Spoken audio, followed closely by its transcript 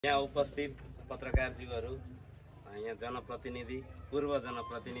यहाँ उपस्थित पत्रकारज्यूहरू, यहाँ जनप्रतिनिधि, पूर्व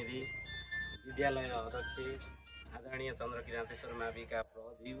जनप्रतिनिधि, विद्यालय अध्यक्ष आदरणीय चन्द्रकिरान्तेश्वर माविका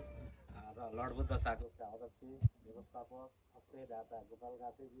प्रज्यू र लडबुद्ध साकोसका अध्यक्ष व्यवस्थापक अक्षयदाता गोपाल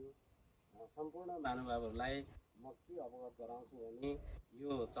गासेज्यू, सम्पूर्ण महानुभावहरूलाई म के अवगत गराउँछु भने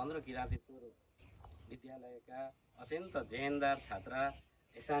यो चन्द्रकिरान्तेश्वर विद्यालयका अत्यन्त जेहेन्दार छात्रा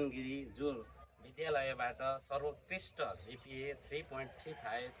एसान गिरी, जो विद्यालयबाट सर्वोत्कृष्ट जिपिए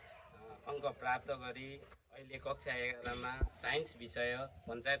 3.35 अङ्क प्राप्त गरी अहिले कक्षा 11मा साइन्स विषय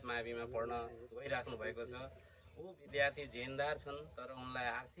पञ्चायत माविमा पढ्न गइराख्नु भएको छ। ऊ विद्यार्थी जेहेन्दार छन्, तर उनलाई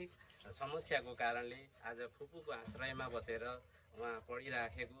आर्थिक समस्याको कारणले आज फुपूको आश्रयमा बसेर उहाँ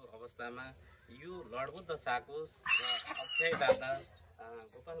पढिराखेको अवस्थामा यो लडबुद्ध साकोस र अक्षयदाता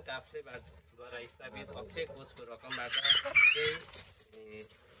गोपाल काप्सेद्वारा स्थापित अक्षय कोषको रकमबाट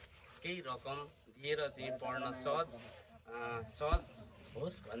केही रकम दिएर चाहिँ पढ्न सहज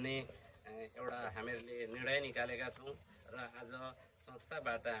होस् भन्ने एउटा हामीहरूले निर्णय निकालेका छौँ र आज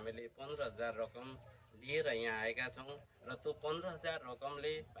संस्थाबाट हामीले 15,000 रकम लिएर यहाँ आएका छौँ र त्यो 15,000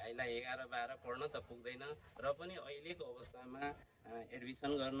 रकमले भाइलाई 11-12 पढ्न त पुग्दैन र पनि अहिलेको अवस्थामा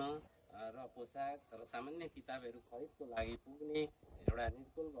एडमिसन गर्न र पोसाक र सामान्य किताबहरू खरिदको लागि पुग्ने एउटा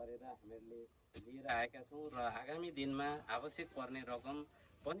निर्कुल गरेर हामीहरूले लिएर आएका छौँ र आगामी दिनमा आवश्यक पर्ने रकम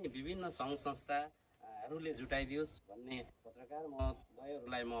पनि विभिन्न सङ्घ संस्थाहरूले जुटाइदियोस् भन्ने पत्रकार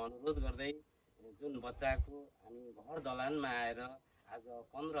महोदयहरूलाई म अनुरोध गर्दै जुन बच्चाको हामी घर दलानमा आएर आज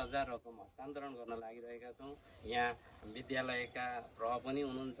 15,000 रकम हस्तान्तरण गर्न लागिरहेका छौँ। यहाँ विद्यालयका प्रह पनि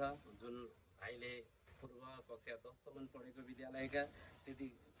हुनुहुन्छ, जुन भाइले पूर्व कक्षा 10सम्म पढेको विद्यालयका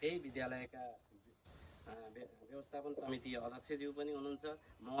त्यही विद्यालयका व्यवस्थापन समिति अध्यक्षज्यू पनि हुनुहुन्छ।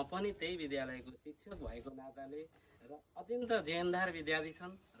 म पनि त्यही विद्यालयको शिक्षक भएको नाताले र अत्यन्त जेहेन्दार विद्यार्थी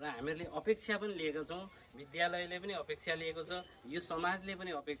छन् र हामीहरूले अपेक्षा पनि लिएको छौँ, विद्यालयले पनि अपेक्षा लिएको छ, यो समाजले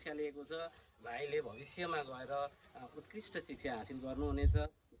पनि अपेक्षा लिएको छ। भाइले भविष्यमा गएर उत्कृष्ट शिक्षा हासिल गर्नुहुनेछ,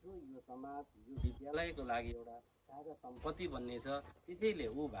 जो यो समाज यो विद्यालयको लागि एउटा साझा सम्पत्ति बन्नेछ। त्यसैले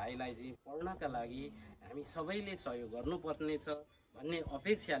ऊ भाइलाई चाहिँ पढ्नका लागि हामी सबैले सहयोग गर्नुपर्नेछ भन्ने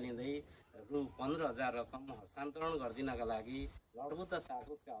अपेक्षा लिँदै रु 15,000 रकम हस्तान्तरण गरिदिनका लागि लडबुद्ध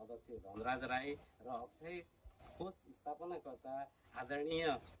साकोसका अध्यक्ष धनराज राई र अक्षय कोष स्थापनाकर्ता आदरणीय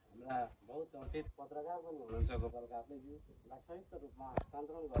हाम्रा बहुचर्चित पत्रकार पनि हुनुहुन्छ गोपाल काप्सेज्यूलाई संयुक्त रूपमा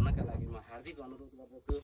हस्तान्तरण गर्नका लागि म हार्दिक अनुरोध गर्दछु।